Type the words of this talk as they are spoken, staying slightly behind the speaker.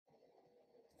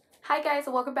Hi guys,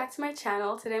 welcome back to my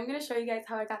channel. Today I'm going to show you guys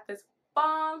how I got this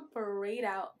bomb braid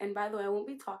out. And by the way, I won't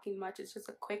be talking much. It's just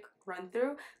a quick run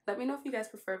through. Let me know if you guys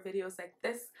prefer videos like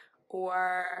this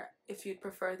or if you'd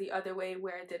prefer the other way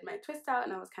where I did my twist out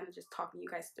and I was kind of just talking you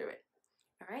guys through it.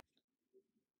 Alright?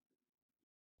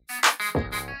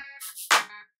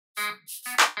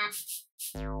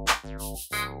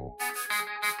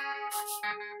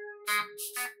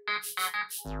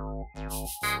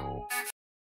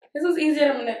 This was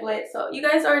easier to manipulate. So you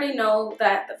guys already know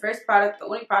that the first product, the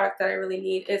only product that I really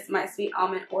need is my sweet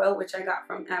almond oil, which I got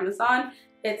from Amazon.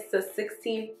 It's the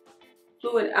 16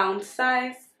 fluid ounce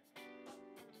size.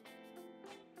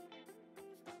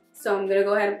 So I'm gonna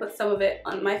go ahead and put some of it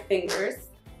on my fingers.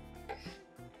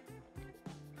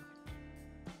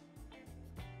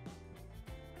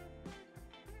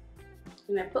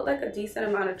 And I put like a decent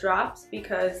amount of drops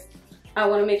because I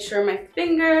want to make sure my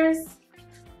fingers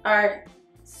are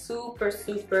super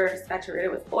saturated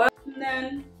with oil. And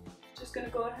then just gonna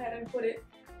go ahead and put it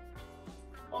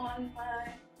on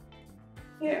my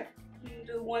hair. I'm gonna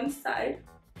do one side.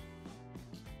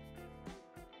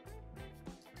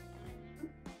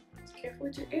 Careful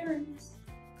with your earrings.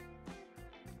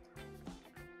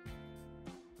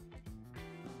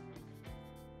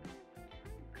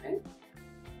 Okay.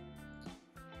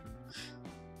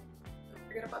 Don't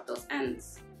forget about those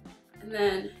ends. And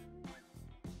then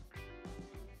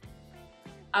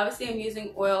obviously I'm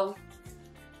using oil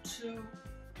to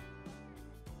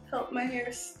help my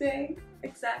hair stay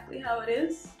exactly how it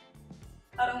is.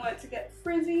 I don't want it to get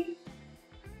frizzy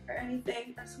or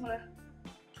anything. I just want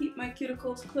to keep my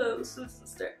cuticles closed so it doesn't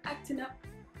start acting up.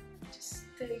 Just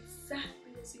stay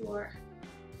exactly as you are.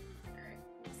 Alright,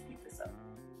 let's keep this up.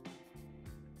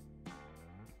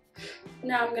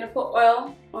 Now I'm going to put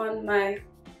oil on my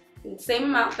same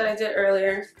amount that I did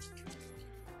earlier.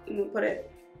 I'm going to put it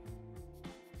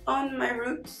on my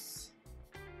roots,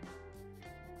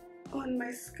 on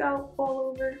my scalp, all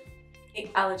over. It's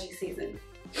allergy season.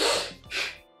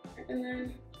 And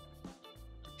then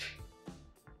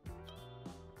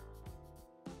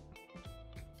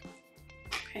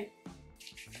okay.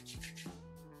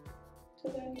 So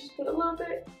then just put a little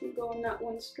bit, you go on that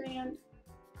one strand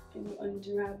and you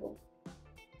unravel.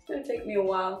 It's gonna take me a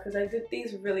while because I did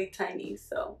these really tiny,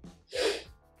 so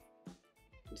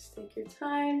just take your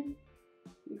time.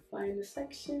 You find a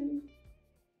section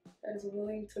that is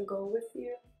willing to go with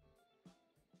you,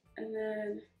 and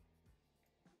then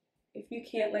if you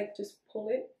can't like just pull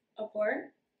it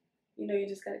apart, you know you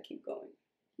just gotta keep going.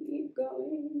 Keep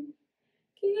going,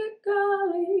 keep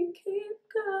going, keep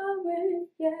going,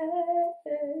 yeah.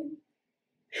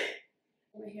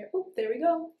 Right here, oh, there we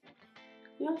go.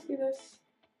 Y'all see this?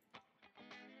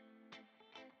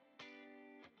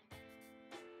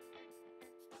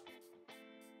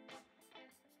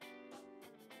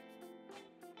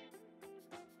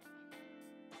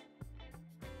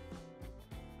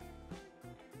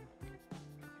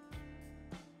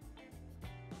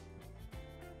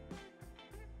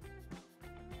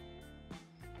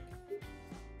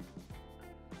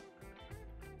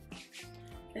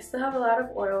 I still have a lot of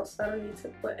oil, so I don't need to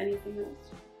put anything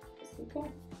else. Just keep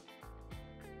going.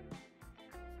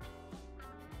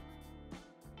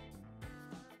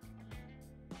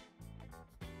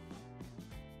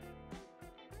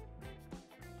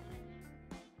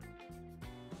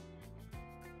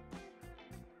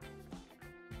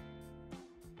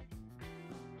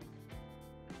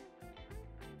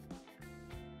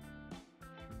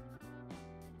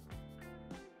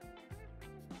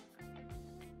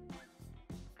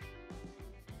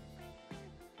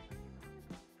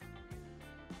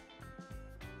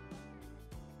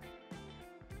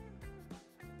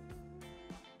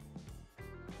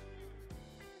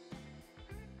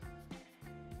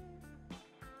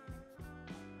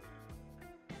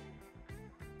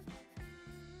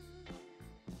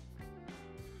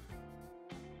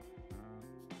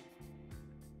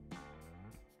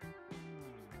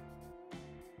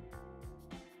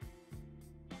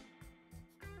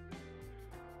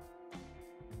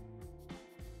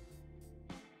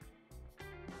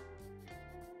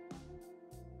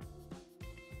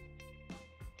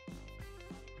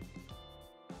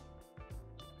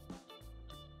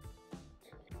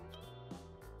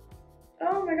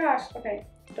 Oh my gosh, okay,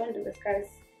 don't do this, guys.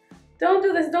 Don't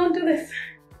do this, don't do this.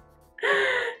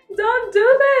 Don't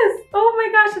do this! Oh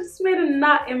my gosh, I just made a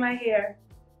knot in my hair.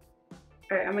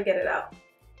 Alright, I'm gonna get it out.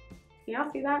 Can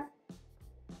y'all see that?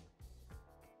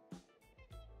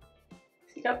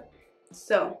 Yep.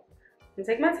 So, I'm gonna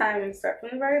take my time and start from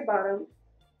the very bottom.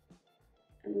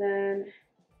 And then,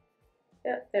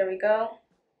 yep, there we go.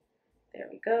 There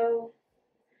we go.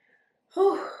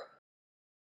 Whew.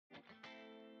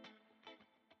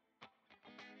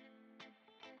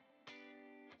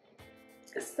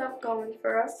 stuff going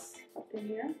for us up in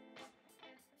here.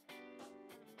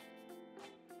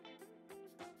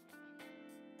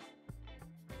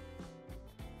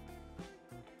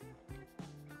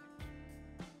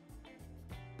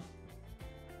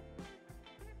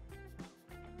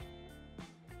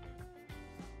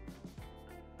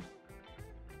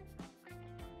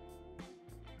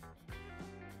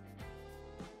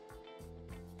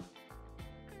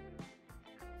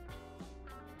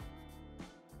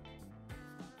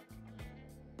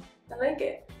 I like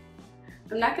it.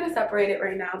 I'm not gonna separate it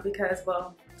right now because,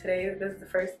 well, this is the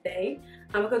first day.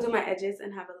 I'm gonna go do my edges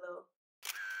and have a little